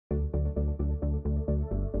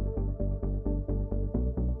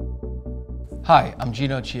Hi, I'm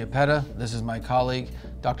Gino Chiappetta. This is my colleague,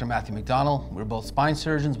 Dr. Matthew McDonnell. We're both spine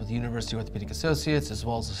surgeons with the University Orthopaedic Associates, as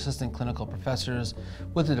well as assistant clinical professors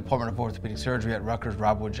with the Department of Orthopedic Surgery at Rutgers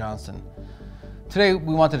Robert Wood Johnson. Today,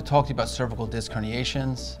 we wanted to talk to you about cervical disc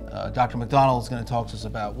herniations. Dr. McDonnell is going to talk to us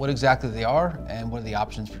about what exactly they are and what are the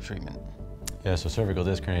options for treatment. Yeah, so cervical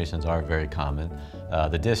disc herniations are very common.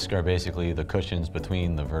 The discs are basically the cushions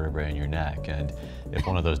between the vertebrae and your neck, and if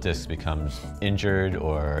one of those discs becomes injured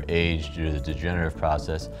or aged due to the degenerative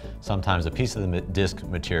process, sometimes a piece of the disc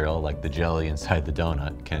material, like the jelly inside the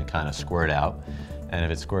donut, can kind of squirt out. And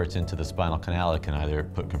if it squirts into the spinal canal, it can either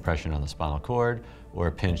put compression on the spinal cord or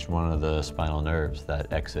pinch one of the spinal nerves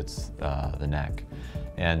that exits the neck.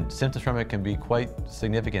 And symptoms from it can be quite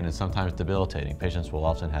significant and sometimes debilitating. Patients will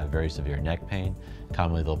often have very severe neck pain.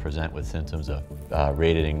 Commonly they'll present with symptoms of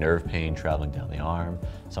radiating nerve pain traveling down the arm.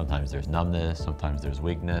 Sometimes there's numbness, sometimes there's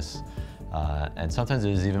weakness, and sometimes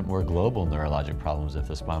there's even more global neurologic problems if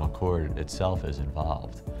the spinal cord itself is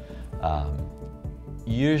involved.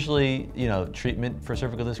 Usually, treatment for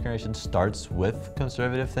cervical disc herniation starts with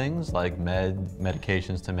conservative things like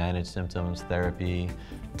medications to manage symptoms, therapy,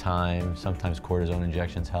 time, sometimes cortisone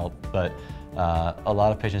injections help, but a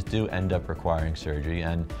lot of patients do end up requiring surgery,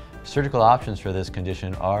 and surgical options for this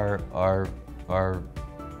condition are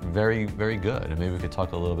very, very good. And maybe we could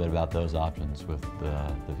talk a little bit about those options with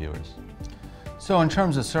the viewers. So in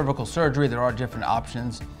terms of cervical surgery, there are different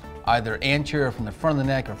options, either anterior from the front of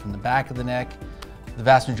the neck or from the back of the neck. The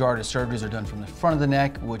vast majority of surgeries are done from the front of the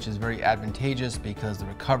neck, which is very advantageous because the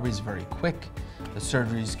recovery is very quick. The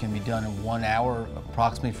surgeries can be done in 1 hour,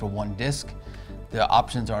 approximately, for one disc. The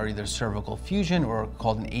options are either cervical fusion, or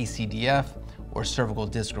called an ACDF, or cervical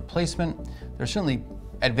disc replacement. There are certainly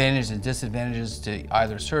advantages and disadvantages to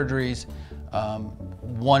either surgeries.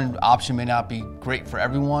 One option may not be great for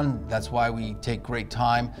everyone. That's why we take great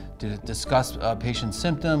time to discuss patients'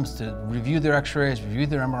 symptoms, to review their x-rays, review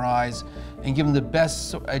their MRIs, and give them the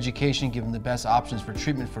best education, give them the best options for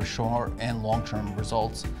treatment for short and long-term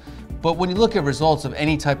results. But when you look at results of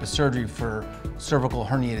any type of surgery for cervical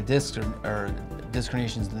herniated discs or disc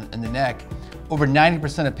herniations in the neck, over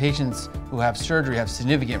 90% of patients who have surgery have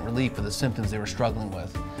significant relief of the symptoms they were struggling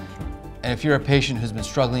with. And if you're a patient who's been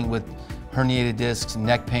struggling with herniated discs and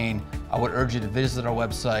neck pain, I would urge you to visit our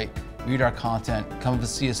website, read our content, come to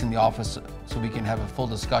see us in the office so we can have a full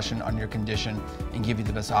discussion on your condition and give you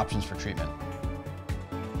the best options for treatment.